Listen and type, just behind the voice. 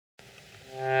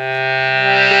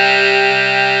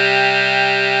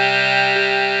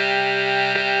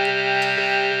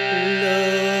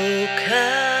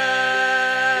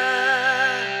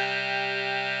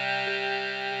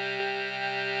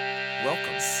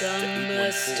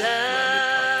Summer style.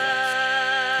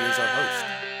 Here's our host,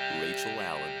 Rachel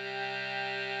Allen.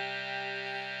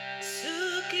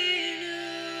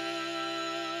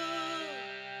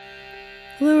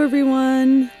 Hello,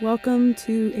 everyone. Welcome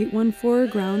to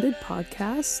 814 Grounded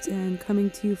Podcast, and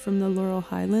coming to you from the Laurel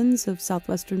Highlands of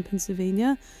southwestern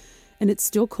Pennsylvania. And it's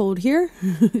still cold here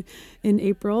in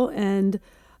April, and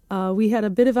we had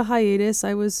a bit of a hiatus.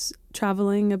 I was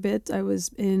traveling a bit. I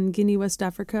was in Guinea, West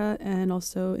Africa, and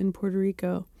also in Puerto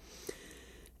Rico.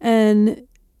 And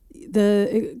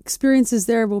the experiences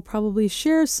there, we'll probably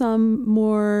share some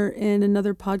more in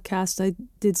another podcast. I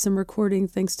did some recording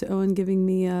thanks to Owen giving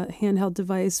me a handheld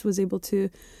device, was able to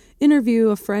interview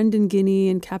a friend in Guinea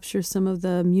and capture some of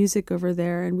the music over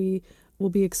there. And we will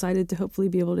be excited to hopefully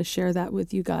be able to share that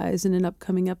with you guys in an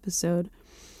upcoming episode.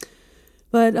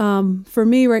 But for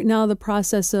me right now, the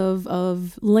process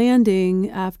of landing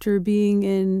after being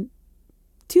in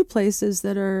two places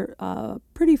that are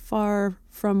pretty far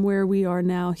from where we are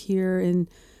now here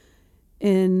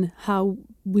in how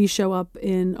we show up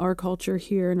in our culture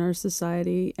here in our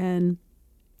society. And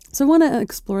so I want to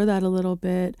explore that a little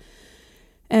bit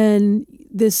and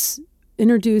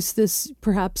introduce this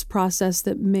perhaps process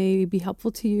that may be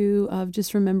helpful to you of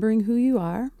just remembering who you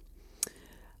are.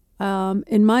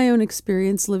 In my own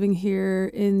experience living here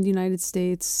in the United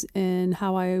States and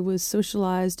how I was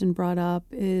socialized and brought up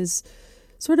is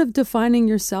sort of defining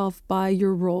yourself by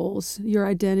your roles, your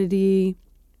identity,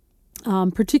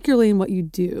 particularly in what you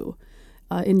do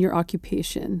in your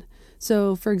occupation.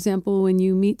 So, for example, when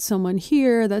you meet someone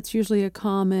here, that's usually a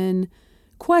common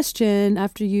question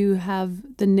after you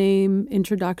have the name,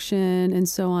 introduction, and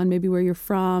so on, maybe where you're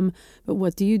from, but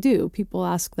what do you do? People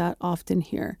ask that often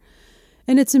here.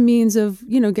 And it's a means of,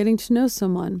 getting to know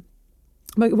someone.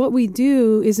 But what we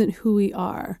do isn't who we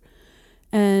are.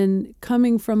 And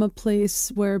coming from a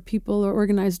place where people are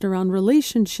organized around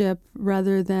relationship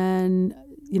rather than,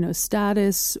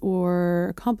 status or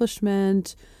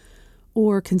accomplishment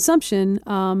or consumption,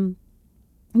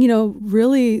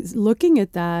 really looking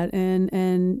at that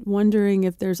and wondering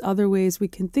if there's other ways we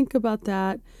can think about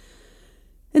that.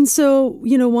 And so,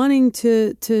 wanting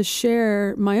to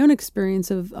share my own experience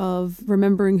of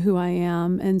remembering who I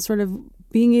am and sort of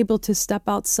being able to step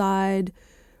outside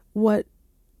what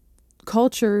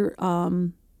culture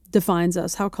defines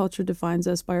us, how culture defines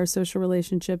us by our social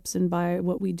relationships and by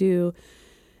what we do.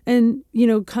 And,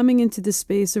 coming into the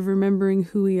space of remembering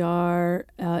who we are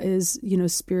is,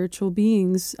 spiritual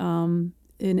beings in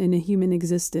a human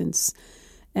existence,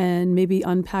 and maybe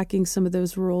unpacking some of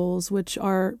those roles, which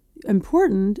are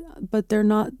important, but they're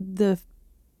not the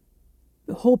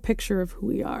whole picture of who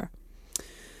we are.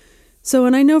 So,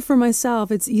 and I know for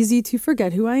myself, it's easy to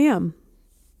forget who I am.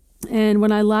 And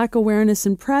when I lack awareness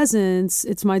and presence,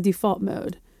 it's my default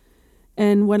mode.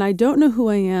 And when I don't know who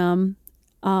I am,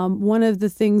 one of the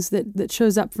things that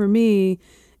shows up for me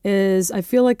is I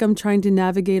feel like I'm trying to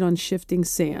navigate on shifting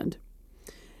sand.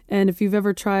 And if you've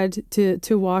ever tried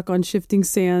to walk on shifting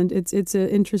sand, it's an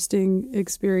interesting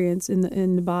experience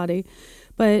in the body.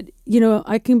 But,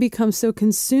 I can become so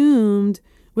consumed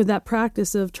with that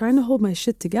practice of trying to hold my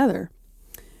shit together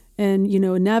and,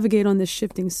 navigate on this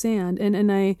shifting sand.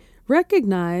 And I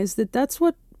recognize that that's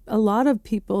what a lot of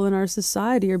people in our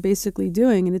society are basically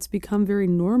doing, and it's become very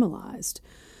normalized.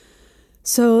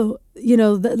 So,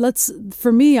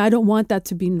 for me, I don't want that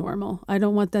to be normal. I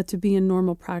don't want that to be a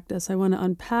normal practice. I want to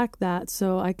unpack that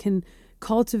so I can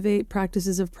cultivate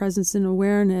practices of presence and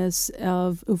awareness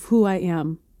of who I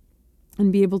am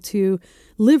and be able to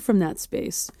live from that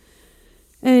space.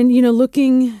 And,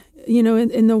 looking,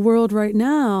 in the world right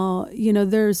now,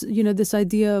 there's, this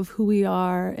idea of who we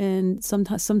are, and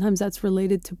sometimes that's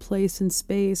related to place and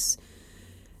space.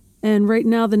 And right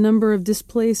now, the number of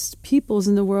displaced peoples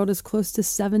in the world is close to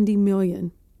 70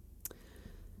 million.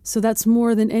 So that's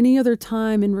more than any other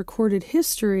time in recorded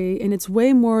history, and it's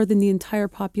way more than the entire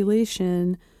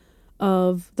population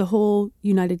of the whole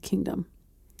United Kingdom.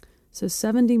 So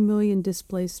 70 million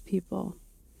displaced people.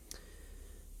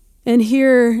 And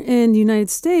here in the United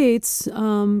States,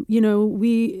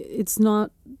 it's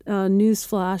not a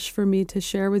newsflash for me to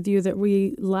share with you that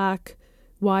we lack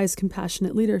wise,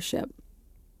 compassionate leadership.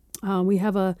 We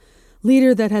have a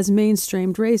leader that has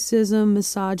mainstreamed racism,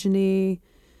 misogyny,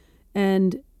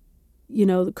 and,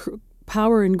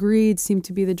 power and greed seem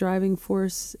to be the driving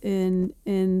force in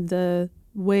the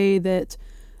way that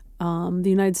the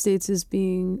United States is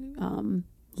being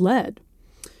led.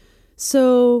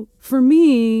 So for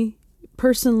me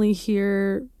personally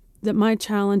here, that my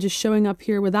challenge is showing up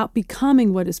here without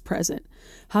becoming what is present.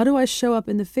 How do I show up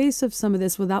in the face of some of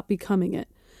this without becoming it?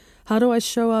 How do I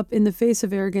show up in the face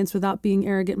of arrogance without being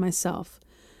arrogant myself?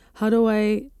 How do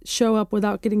I show up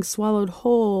without getting swallowed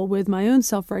whole with my own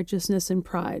self-righteousness and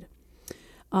pride?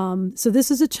 So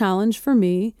this is a challenge for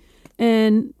me.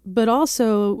 But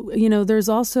also,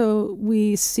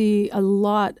 we see a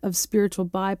lot of spiritual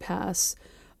bypass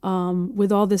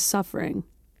with all this suffering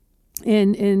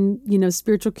in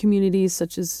spiritual communities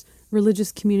such as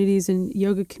religious communities and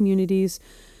yoga communities.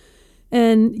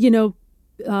 And,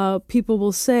 people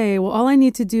will say, well, all I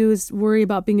need to do is worry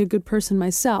about being a good person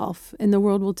myself, and the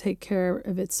world will take care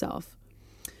of itself.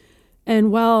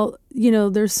 And while,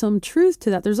 there's some truth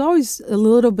to that, there's always a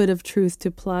little bit of truth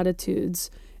to platitudes.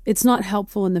 It's not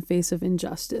helpful in the face of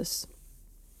injustice.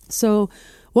 So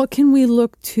what can we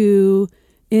look to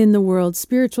in the world,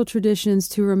 spiritual traditions,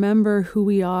 to remember who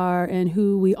we are and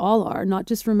who we all are, not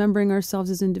just remembering ourselves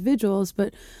as individuals,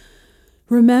 but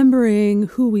remembering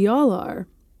who we all are.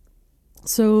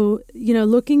 So,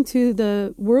 looking to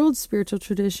the world's spiritual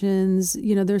traditions,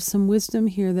 there's some wisdom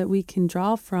here that we can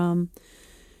draw from.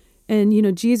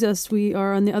 And, Jesus, we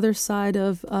are on the other side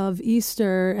of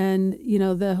Easter and,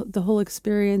 the whole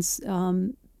experience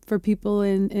for people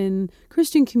in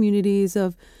Christian communities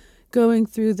of going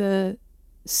through the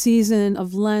season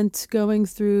of Lent, going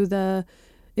through the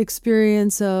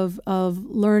experience of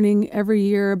learning every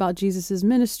year about Jesus's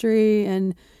ministry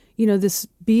and, this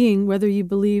being, whether you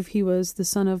believe he was the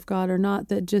Son of God or not,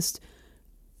 that just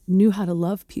knew how to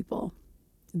love people,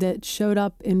 that showed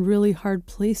up in really hard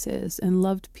places and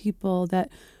loved people that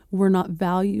were not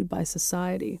valued by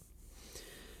society.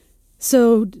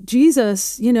 So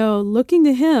Jesus, looking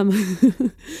to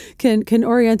him can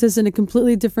orient us in a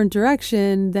completely different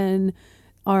direction than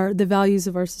the values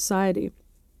of our society.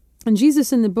 And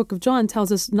Jesus in the book of John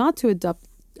tells us not to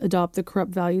adopt the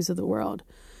corrupt values of the world,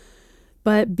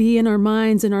 but be in our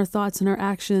minds and our thoughts and our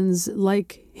actions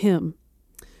like him.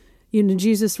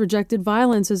 Jesus rejected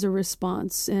violence as a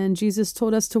response, and Jesus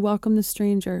told us to welcome the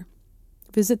stranger,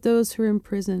 visit those who are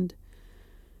imprisoned,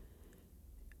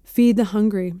 feed the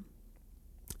hungry,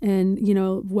 and,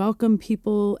 welcome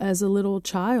people as a little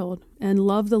child and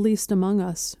love the least among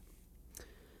us.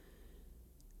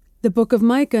 The book of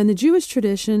Micah in the Jewish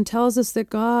tradition tells us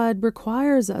that God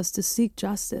requires us to seek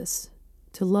justice,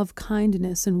 to love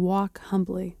kindness, and walk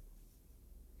humbly.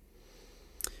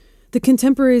 The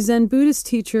contemporary Zen Buddhist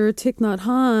teacher Thich Nhat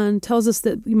Hanh tells us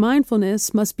that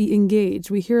mindfulness must be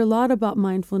engaged. We hear a lot about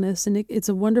mindfulness, and it's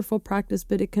a wonderful practice,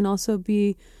 but it can also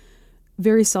be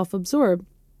very self-absorbed.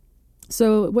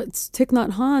 So what Thich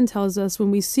Nhat Hanh tells us,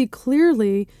 when we see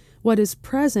clearly what is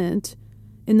present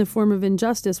in the form of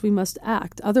injustice, we must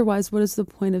act. Otherwise, what is the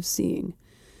point of seeing?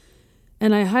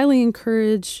 And I highly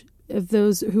encourage of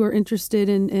those who are interested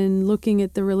in looking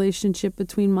at the relationship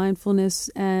between mindfulness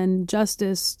and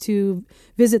justice to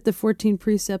visit the 14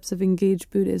 Precepts of Engaged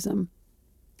Buddhism,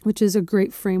 which is a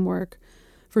great framework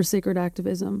for sacred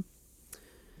activism.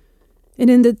 And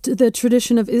in the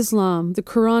tradition of Islam, the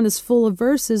Quran is full of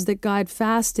verses that guide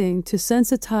fasting to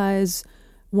sensitize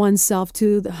oneself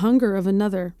to the hunger of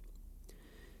another,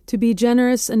 to be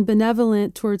generous and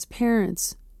benevolent towards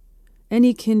parents,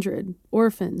 any kindred,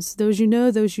 orphans, those you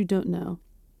know, those you don't know.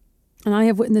 And I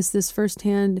have witnessed this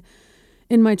firsthand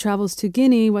in my travels to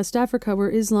Guinea, West Africa, where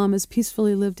Islam is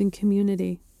peacefully lived in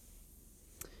community.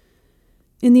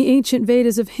 In the ancient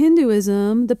Vedas of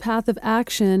Hinduism, the path of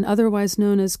action, otherwise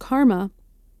known as karma,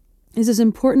 is as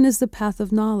important as the path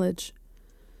of knowledge.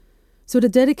 So to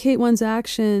dedicate one's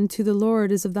action to the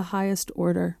Lord is of the highest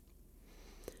order.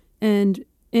 And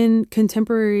in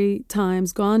contemporary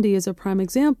times, Gandhi is a prime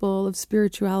example of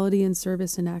spirituality and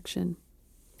service in action.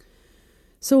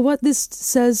 So what this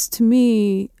says to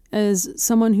me as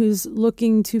someone who's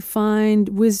looking to find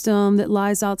wisdom that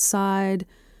lies outside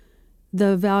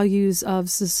the values of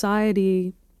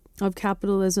society, of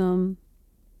capitalism,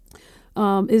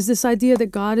 is this idea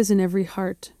that God is in every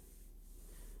heart.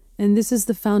 And this is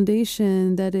the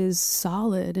foundation that is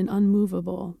solid and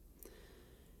unmovable.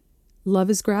 Love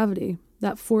is gravity,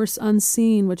 that force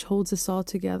unseen which holds us all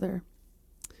together.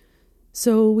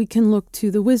 So we can look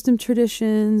to the wisdom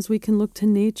traditions, we can look to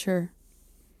nature.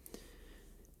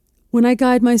 When I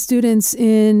guide my students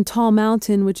in Tall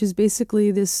Mountain, which is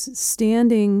basically this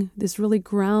really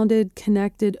grounded,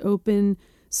 connected, open,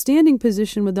 standing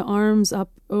position with the arms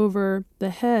up over the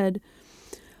head,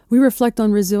 we reflect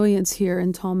on resilience here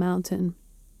in Tall Mountain,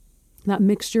 that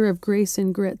mixture of grace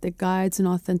and grit that guides an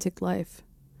authentic life.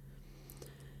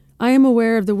 I am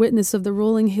aware of the witness of the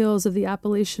rolling hills of the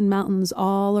Appalachian Mountains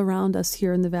all around us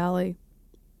here in the valley.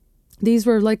 These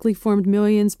were likely formed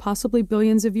millions, possibly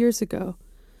billions of years ago.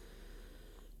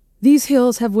 These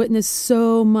hills have witnessed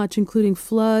so much, including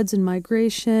floods and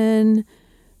migration,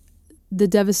 the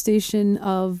devastation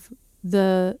of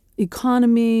the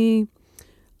economy,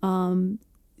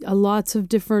 lots of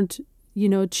different,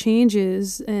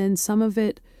 changes, and some of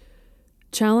it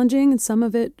challenging and some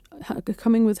of it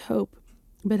coming with hope.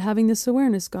 But having this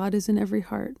awareness, God is in every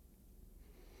heart.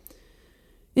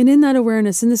 And in that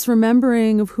awareness, in this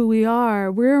remembering of who we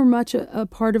are, we're much a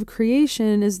part of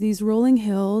creation as these rolling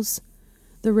hills,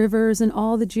 the rivers, and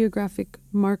all the geographic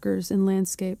markers in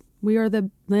landscape. We are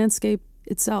the landscape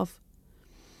itself.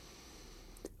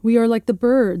 We are like the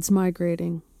birds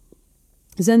migrating.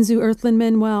 Zenzu Earthland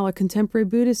Manuel, a contemporary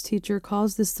Buddhist teacher,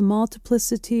 calls this the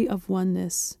multiplicity of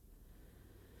oneness.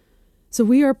 So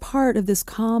we are part of this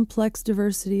complex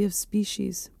diversity of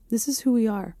species. This is who we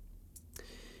are.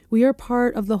 We are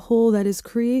part of the whole that is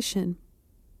creation.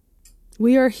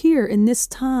 We are here in this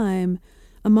time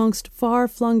amongst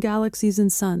far-flung galaxies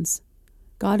and suns.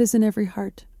 God is in every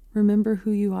heart. Remember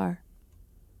who you are.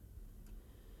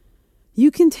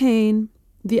 You contain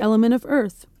the element of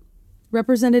earth,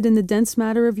 represented in the dense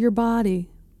matter of your body.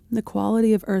 The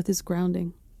quality of earth is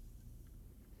grounding.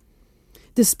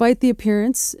 Despite the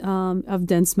appearance of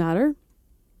dense matter,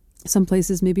 some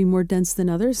places may be more dense than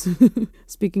others,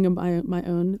 speaking of my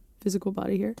own physical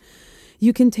body here,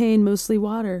 you contain mostly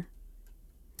water.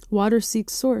 Water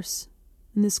seeks source,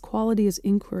 and this quality is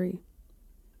inquiry.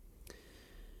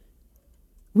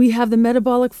 We have the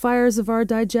metabolic fires of our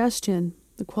digestion.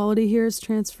 The quality here is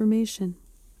transformation.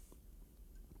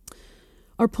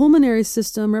 Our pulmonary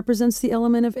system represents the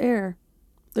element of air.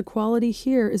 The quality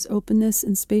here is openness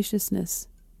and spaciousness.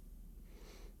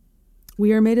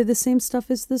 We are made of the same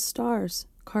stuff as the stars,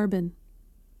 carbon.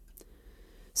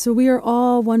 So we are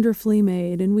all wonderfully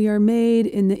made, and we are made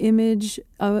in the image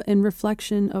and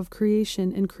reflection of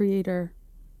creation and creator.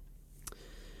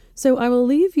 So I will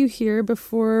leave you here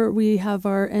before we have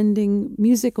our ending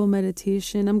musical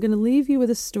meditation. I'm going to leave you with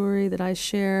a story that I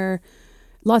share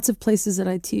lots of places that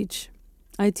I teach.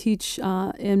 I teach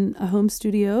in a home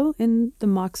studio in the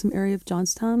Moxham area of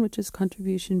Johnstown, which is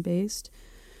contribution-based.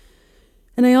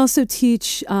 And I also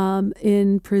teach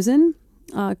in prison,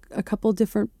 a couple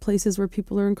different places where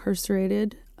people are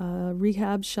incarcerated,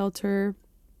 rehab shelter,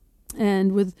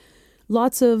 and with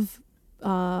lots of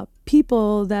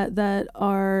people that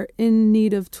are in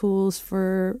need of tools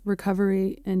for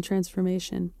recovery and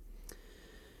transformation.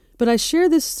 But I share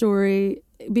this story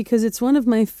because it's one of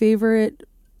my favorite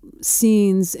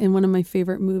scenes in one of my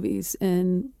favorite movies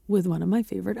and with one of my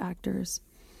favorite actors.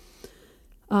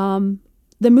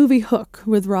 The movie Hook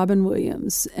with Robin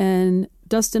Williams and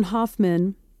Dustin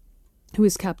Hoffman, who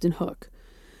is Captain Hook.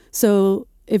 So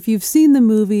if you've seen the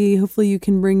movie, hopefully you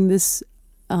can bring this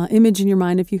image in your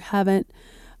mind. If you haven't,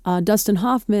 Dustin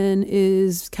Hoffman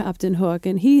is Captain Hook,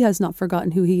 and he has not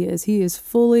forgotten who he is. He is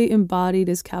fully embodied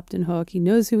as Captain Hook. He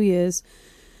knows who he is,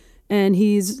 and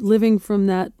he's living from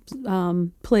that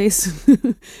place.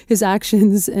 His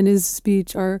actions and his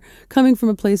speech are coming from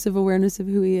a place of awareness of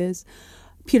who he is.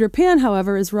 Peter Pan,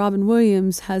 however, as Robin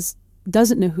Williams,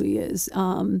 doesn't know who he is.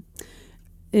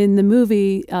 In the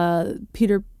movie,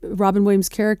 Robin Williams'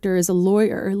 character is a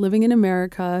lawyer living in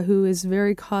America who is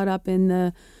very caught up in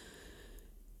the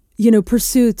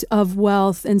pursuit of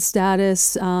wealth and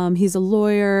status. He's a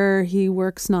lawyer. He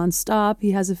works nonstop.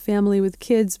 He has a family with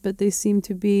kids, but they seem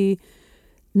to be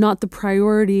not the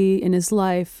priority in his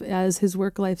life, as his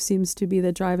work life seems to be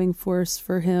the driving force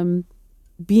for him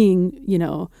being,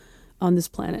 on this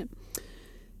planet.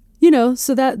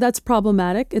 So that's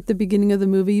problematic. At the beginning of the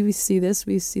movie, we see this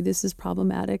as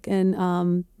problematic.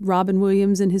 And Robin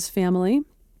Williams and his family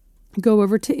go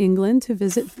over to England to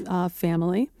visit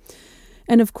family.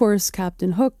 And of course,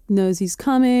 Captain Hook knows he's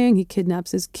coming. He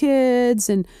kidnaps his kids.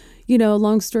 And,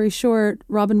 long story short,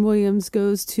 Robin Williams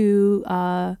goes to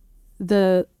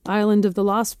the island of the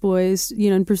Lost Boys,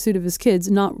 in pursuit of his kids,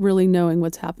 not really knowing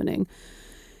what's happening.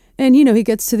 And, he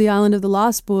gets to the island of the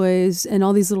Lost Boys, and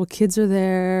all these little kids are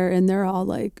there, and they're all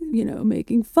like,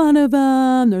 making fun of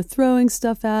him. They're throwing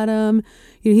stuff at him.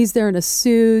 He's there in a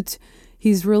suit.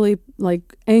 He's really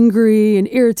like angry and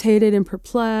irritated and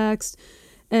perplexed.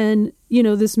 And,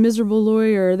 this miserable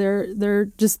lawyer, they're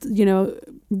just,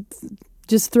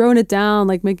 just throwing it down,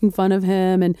 like making fun of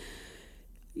him. And,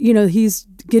 he's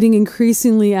getting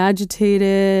increasingly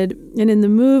agitated. And in the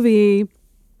movie,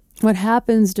 what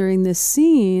happens during this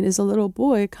scene is a little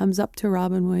boy comes up to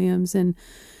Robin Williams and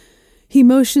he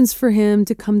motions for him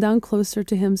to come down closer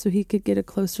to him so he could get a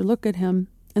closer look at him.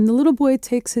 And the little boy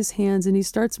takes his hands and he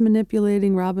starts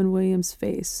manipulating Robin Williams'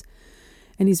 face.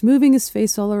 And he's moving his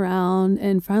face all around,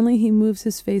 and finally he moves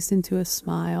his face into a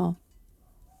smile.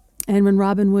 And when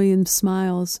Robin Williams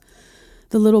smiles,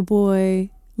 the little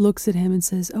boy looks at him and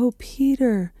says, "Oh,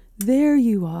 Peter, there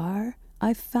you are.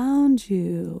 I found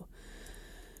you."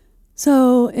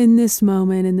 So in this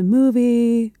moment in the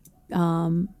movie,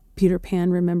 Peter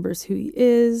Pan remembers who he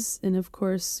is. And of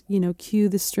course, cue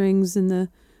the strings and the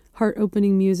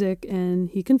heart-opening music, and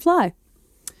he can fly.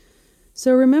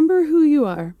 So remember who you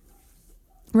are.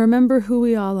 Remember who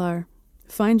we all are.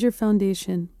 Find your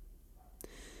foundation.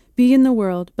 Be in the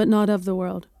world, but not of the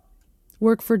world.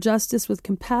 Work for justice with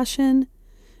compassion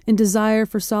and desire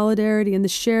for solidarity and the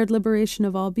shared liberation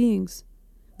of all beings.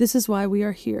 This is why we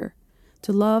are here,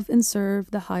 to love and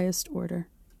serve the highest order.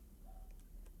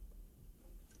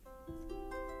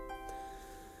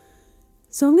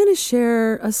 So I'm going to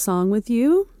share a song with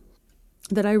you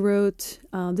that I wrote.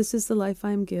 This is the life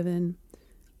I am given,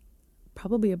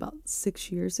 probably about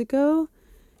 6 years ago.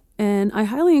 And I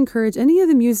highly encourage any of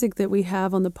the music that we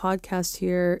have on the podcast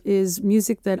here is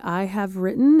music that I have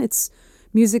written. It's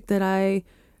music that I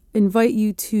invite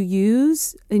you to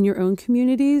use in your own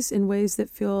communities in ways that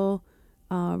feel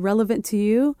relevant to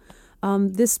you.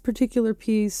 This particular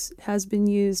piece has been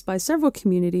used by several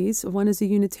communities. One is a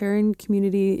Unitarian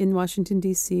community in Washington,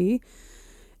 D.C.,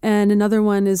 and another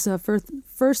one is a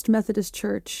First Methodist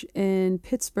Church in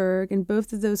Pittsburgh. And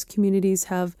both of those communities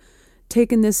have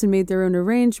taken this and made their own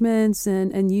arrangements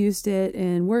and used it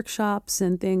in workshops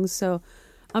and things. So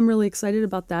I'm really excited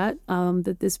about that,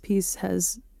 that this piece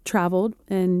has traveled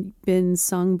and been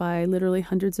sung by literally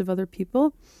hundreds of other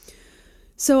people.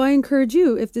 So I encourage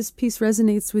you, if this piece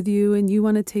resonates with you and you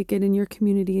want to take it in your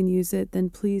community and use it,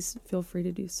 then please feel free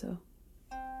to do so.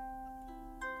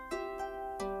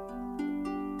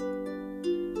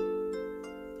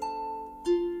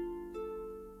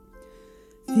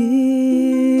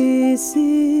 This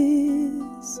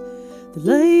is the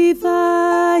life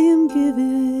I am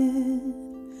given.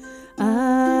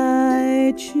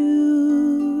 I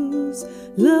choose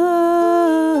love.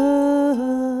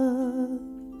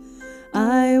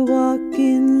 I walk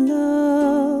in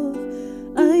love.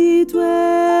 I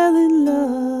dwell in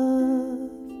love.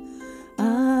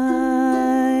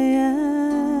 I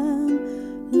am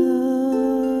love.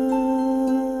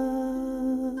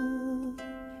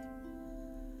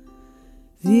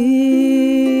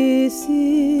 This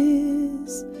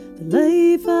is the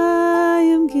life I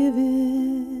am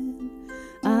given.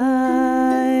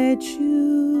 I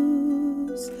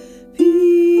choose peace.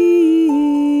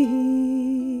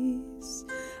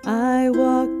 I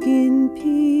walk in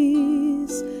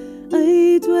peace.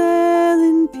 I dwell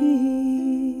in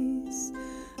peace.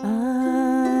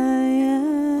 I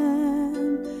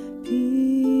am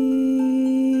peace.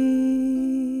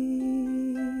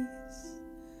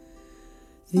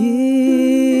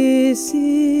 This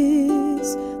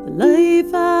is the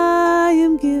life I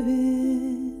am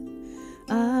given.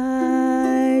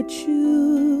 I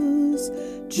choose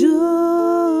joy.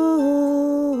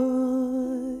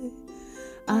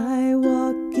 I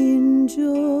walk in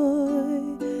joy.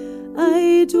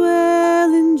 I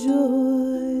dwell in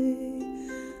joy.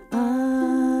 I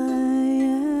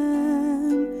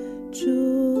am joy.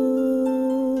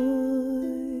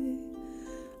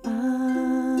 I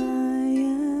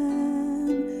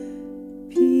am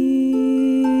peace.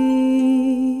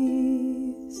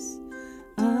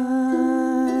 I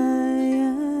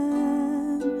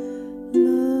am love.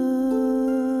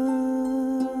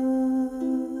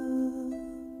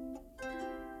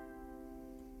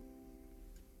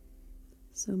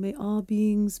 So may all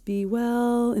beings be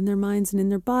well in their minds and in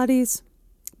their bodies.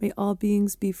 May all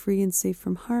beings be free and safe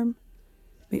from harm.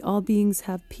 May all beings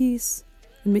have peace.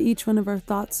 And may each one of our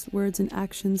thoughts, words, and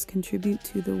actions contribute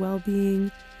to the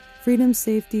well-being, freedom,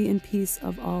 safety, and peace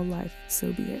of all life.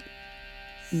 So be it.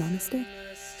 Namaste.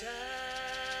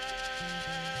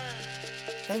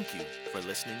 Thank you for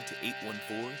listening to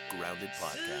 814 Grounded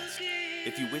Podcast.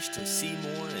 If you wish to see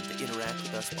more and to interact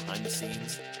with us behind the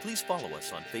scenes, please follow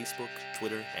us on Facebook,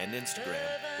 Twitter, and Instagram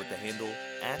with the handle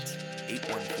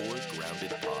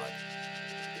 @814GroundedPod.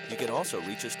 You can also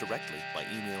reach us directly by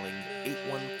emailing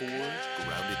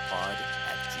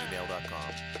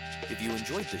 814groundedpod@gmail.com. If you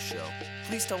enjoyed this show,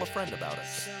 please tell a friend about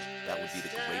us. That would be the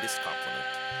greatest compliment.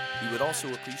 We would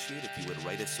also appreciate if you would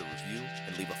write us a review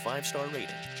and leave a 5-star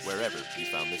rating wherever you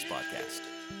found this podcast.